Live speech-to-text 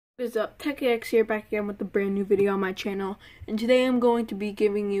What is up, TechX here, back again with a brand new video on my channel, and today I'm going to be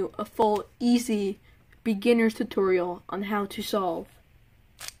giving you a full, easy, beginner's tutorial on how to solve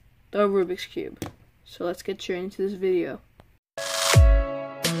the Rubik's Cube. So let's get straight into this video.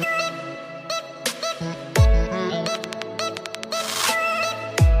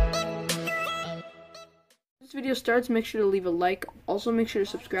 This video starts, make sure to leave a like. Also make sure to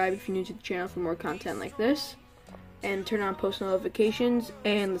subscribe if you're new to the channel for more content like this. And turn on post notifications,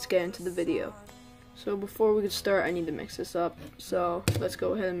 and let's get into the video. So before we get started, I need to mix this up. So let's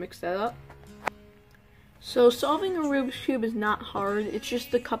go ahead and mix that up. So solving a Rubik's Cube is not hard. It's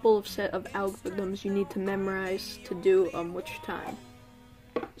just a couple of set of algorithms you need to memorize to do which time.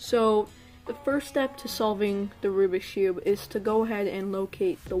 So the first step to solving the Rubik's Cube is to go ahead and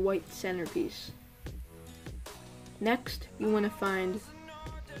locate the white centerpiece. Next, you want to find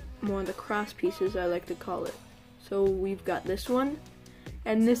one of the cross pieces, I like to call it. So we've got this one,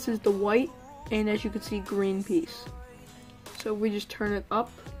 and this is the white, and as you can see, green piece. So we just turn it up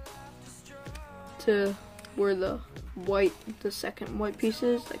to where the second white piece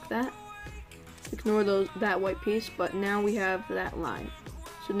is, like that. Ignore that white piece, but now we have that line.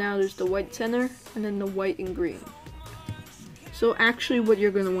 So now there's the white center, and then the white and green. So actually what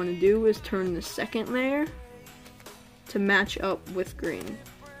you're going to want to do is turn the second layer to match up with green.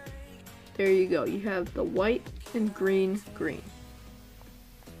 There you go, you have the white and green.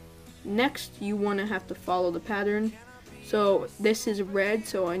 Next, you want to have to follow the pattern. So this is red,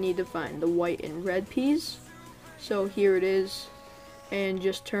 so I need to find the white and red piece. So here it and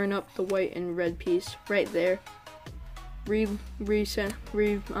just turn up the white and red piece right there.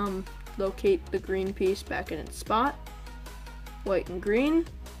 Locate the green piece back in its spot. White and green,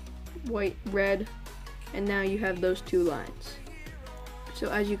 white, red, and now you have those two lines. So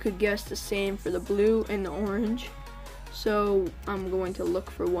as you could guess, the same for the blue and the orange. So I'm going to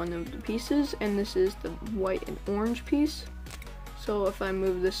look for one of the pieces, and this is the white and orange piece. So if I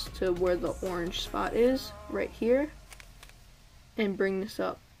move this to where the orange spot is, right here, and bring this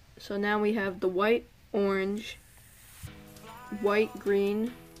up. So now we have the white, orange, white,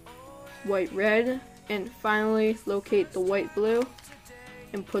 green, white, red, and finally locate the white, blue,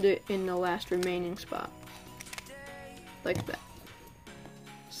 and put it in the last remaining spot. Like that.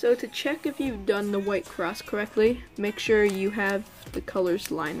 So to check if you've done the white cross correctly, make sure you have the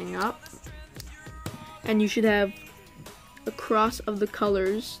colors lining up. And you should have a cross of the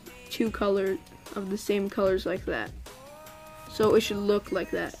colors, two colors of the same colors like that. So it should look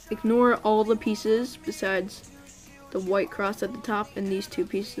like that. Ignore all the pieces besides the white cross at the top and these two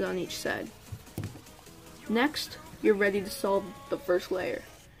pieces on each side. Next, you're ready to solve the first layer.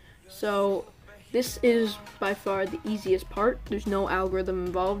 So this is by far the easiest part. There's no algorithm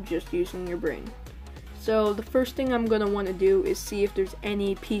involved, just using your brain. So the first thing I'm going to want to do is see if there's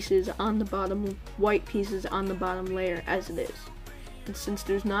any pieces on the bottom, white pieces on the bottom layer as it is. And since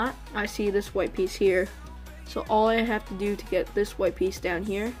there's not, I see this white piece here. So all I have to do to get this white piece down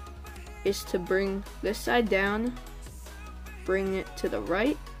here is to bring this side down, bring it to the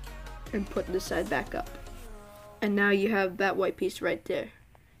right, and put this side back up. And now you have that white piece right there.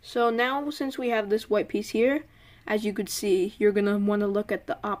 So now, since we have this white piece here, as you could see, you're going to want to look at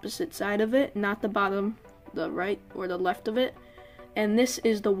the opposite side of it, not the bottom, the right or the left of it. And this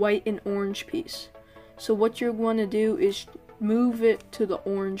is the white and orange piece. So what you're going to do is move it to the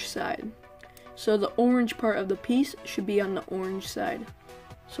orange side. So the orange part of the piece should be on the orange side.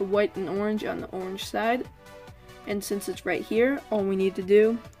 So white and orange on the orange side. And since it's right here, all we need to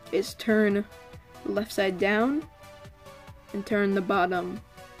do is turn the left side down and turn the bottom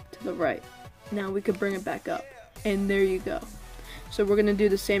to the right. Now we could bring it back up, and there you go. So we're gonna do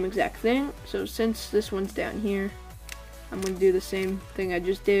the same exact thing. So since this one's down here, I'm gonna do the same thing I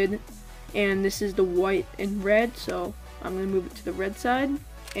just did, and this is the white and red, so I'm gonna move it to the red side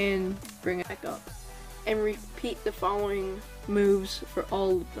and bring it back up, and repeat the following moves for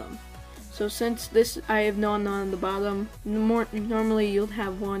all of them. So since this, I have none on the bottom. Normally you'll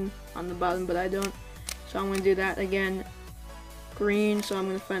have one on the bottom, but I don't, so I'm gonna do that again. Green, so I'm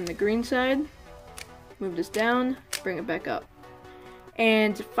going to find the green side, move this down, bring it back up.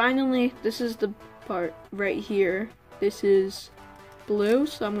 And finally, this is the part right here. This is blue,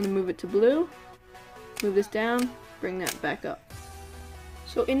 so I'm going to move it to blue, move this down, bring that back up.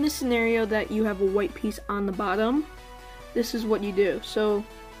 So in this scenario that you have a white piece on the bottom, this is what you do. So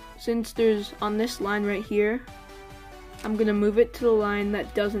since there's on this line right here, I'm going to move it to the line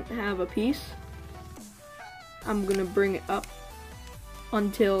that doesn't have a piece. I'm going to bring it up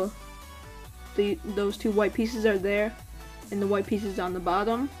until those two white pieces are there and the white piece is on the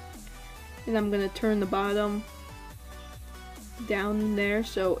bottom, and I'm going to turn the bottom down there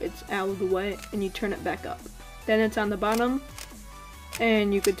so it's out of the way, and you turn it back up. Then it's on the bottom,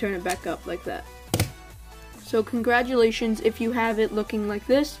 and you could turn it back up like that. So congratulations, if you have it looking like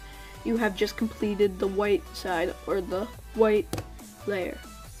this, you have just completed the white side, or the white layer.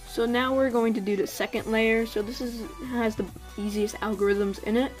 So now we're going to do the second layer. So this has the easiest algorithms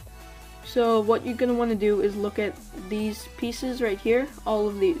in it. So what you're going to want to do is look at these pieces right here, all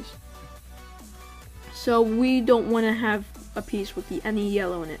of these. So we don't want to have a piece with any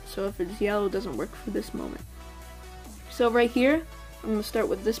yellow in it. So if it's yellow, it doesn't work for this moment. So right here, I'm going to start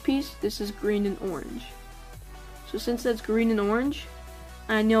with this piece. This is green and orange. So since that's green and orange,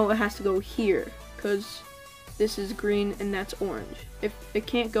 I know it has to go here, because this is green and that's orange. If it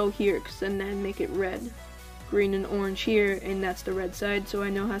can't go here, because then that'd make it red. Green and orange here, and that's the red side, so I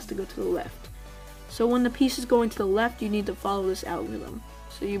know it has to go to the left. So when the piece is going to the left, you need to follow this algorithm.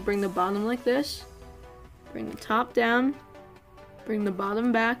 So you bring the bottom like this, bring the top down, bring the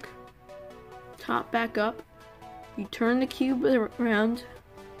bottom back, top back up, you turn the cube around,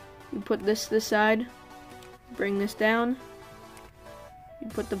 you put this to the side, bring this down, you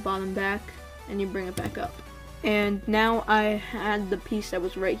put the bottom back, and you bring it back up. And now I had the piece that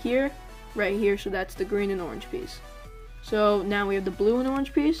was right here, so that's the green and orange piece. So now we have the blue and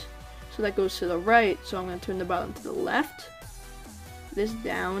orange piece, so that goes to the right, so I'm going to turn the bottom to the left, this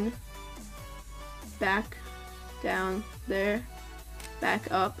down, back, down, there,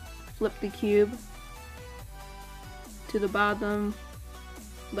 back up, flip the cube, to the bottom,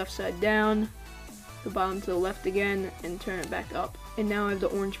 left side down, the bottom to the left again, and turn it back up. And now I have the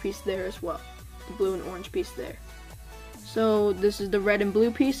orange piece there as well, the blue and orange piece there. So this is the red and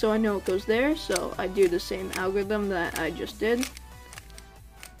blue piece, so I know it goes there, so I do the same algorithm that I just did.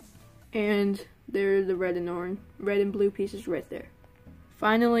 And there the red and blue pieces right there.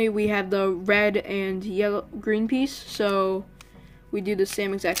 Finally, we have the red and green piece, so we do the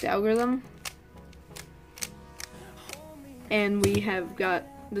same exact algorithm. And we have got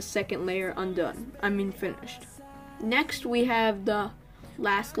the second layer finished. Next we have the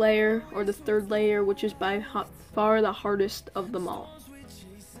last layer, or the third layer, which is by far the hardest of them all.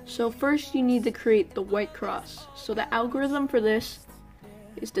 So first you need to create the white cross. So the algorithm for this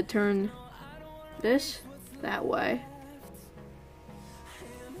is to turn this that way.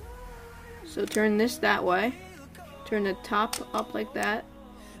 So turn this that way, turn the top up like that,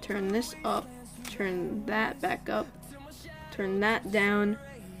 turn this up, turn that back up, turn that down,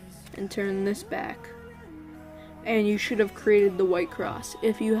 and turn this back. And you should have created the white cross.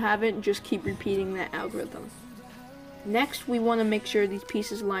 If you haven't, just keep repeating that algorithm. Next, we want to make sure these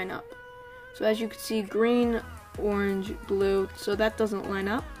pieces line up. So as you can see, green, orange, blue, so that doesn't line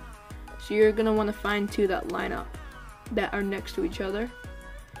up. So you're going to want to find two that line up, that are next to each other.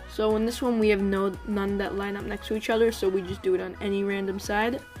 So in this one, we have none that line up next to each other, so we just do it on any random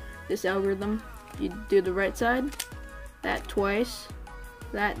side. This algorithm, you do the right side, that twice,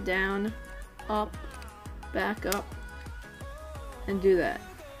 that down, up, back up, and do that.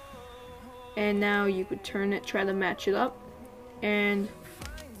 And now you could turn it, try to match it up, and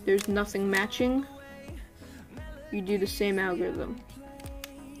there's nothing matching, you do the same algorithm.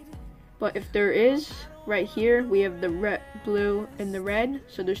 But if there is, right here we have the red, blue, and the red,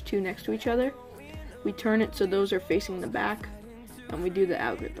 so there's two next to each other. We turn it so those are facing the back, and we do the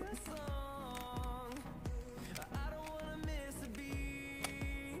algorithm.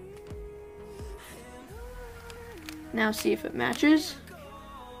 Now see if it matches,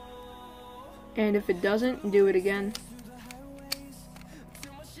 and if it doesn't, do it again.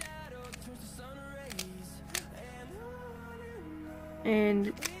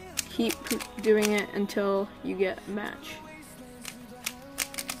 And keep doing it until you get a match.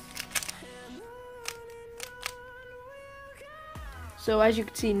 So as you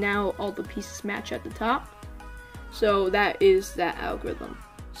can see, now all the pieces match at the top. So that is that algorithm.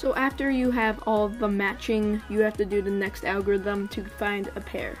 So after you have all the matching, you have to do the next algorithm to find a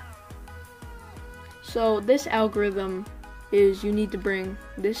pair. So this algorithm is you need to bring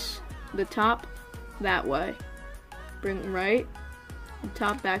the top that way, bring right,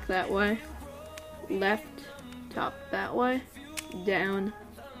 top back that way, left, top that way, down,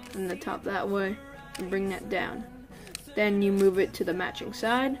 and the top that way, and bring that down. Then you move it to the matching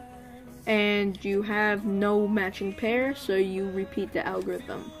side, and you have no matching pair, so you repeat the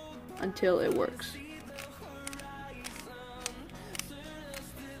algorithm until it works.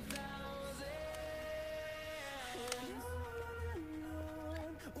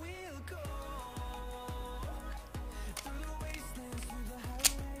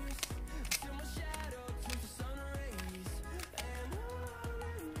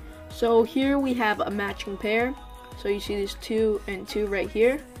 So here we have a matching pair. So you see these 2 and 2 right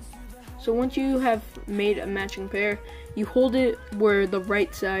here. So once you have made a matching pair, you hold it where the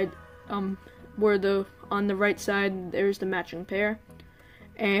right side, on the right side there's the matching pair,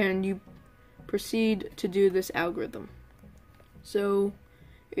 and you proceed to do this algorithm. So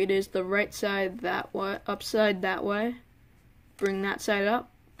it is the right side that way, upside that way, bring that side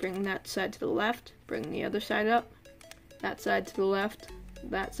up, bring that side to the left, bring the other side up, that side to the left,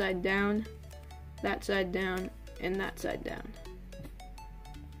 that side down, and that side down.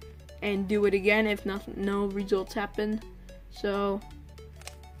 And do it again if no results happen. So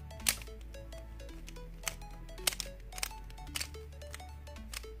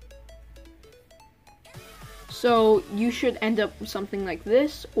you should end up with something like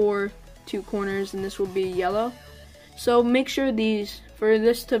this, or 2 corners, and this will be yellow. So make sure for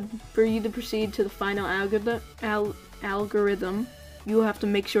you to proceed to the final algorithm, you have to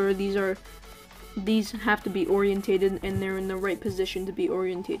make sure these have to be orientated and they're in the right position to be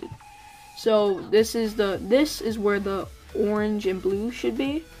orientated. So this is where the orange and blue should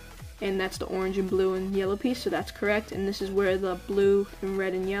be, and that's the orange and blue and yellow piece, so that's correct. And this is where the blue and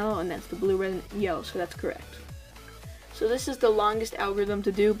red and yellow, and that's the blue, red, and yellow, so that's correct. So this is the longest algorithm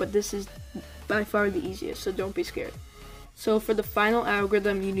to do, but this is by far the easiest, so don't be scared. So for the final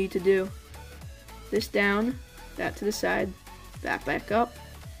algorithm, you need to do this down, that to the side, that back up,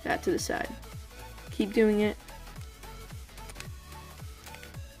 that to the side. Keep doing it.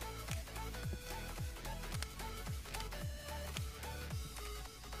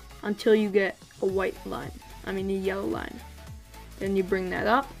 Until you get a yellow line. Then you bring that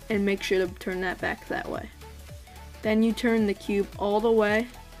up and make sure to turn that back that way. Then you turn the cube all the way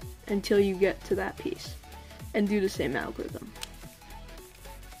until you get to that piece, and do the same algorithm.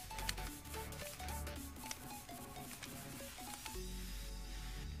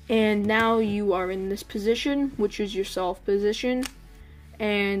 And now you are in this position, which is your solve position,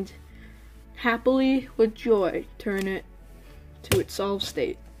 and happily, with joy, turn it to its solved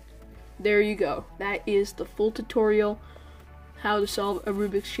state. There you go. That is the full tutorial how to solve a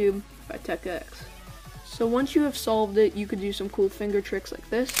Rubik's Cube by TechX. So once you have solved it, you could do some cool finger tricks like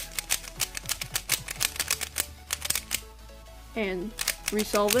this and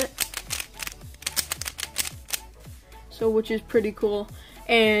resolve it. So which is pretty cool.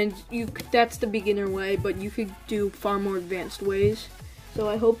 And that's the beginner way, but you could do far more advanced ways. So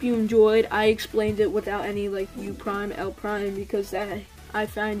I hope you enjoyed. I explained it without any like U prime, L prime, because that I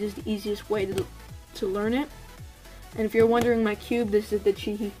find is the easiest way to learn it. And if you're wondering my cube, this is the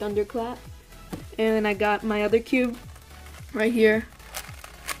Cheehy Thunderclap. And then I got my other cube right here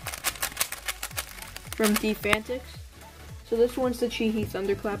from Defantics. So this one's the Cheehy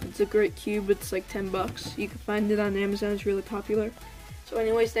Thunderclap. It's a great cube. It's like 10 bucks. You can find it on Amazon. It's really popular. So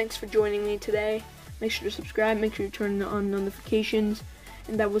anyways, thanks for joining me today. Make sure to subscribe. Make sure to turn on notifications.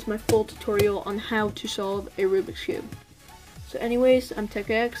 And that was my full tutorial on how to solve a Rubik's Cube. So anyways, I'm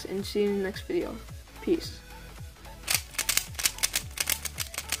TechX, and see you in the next video. Peace.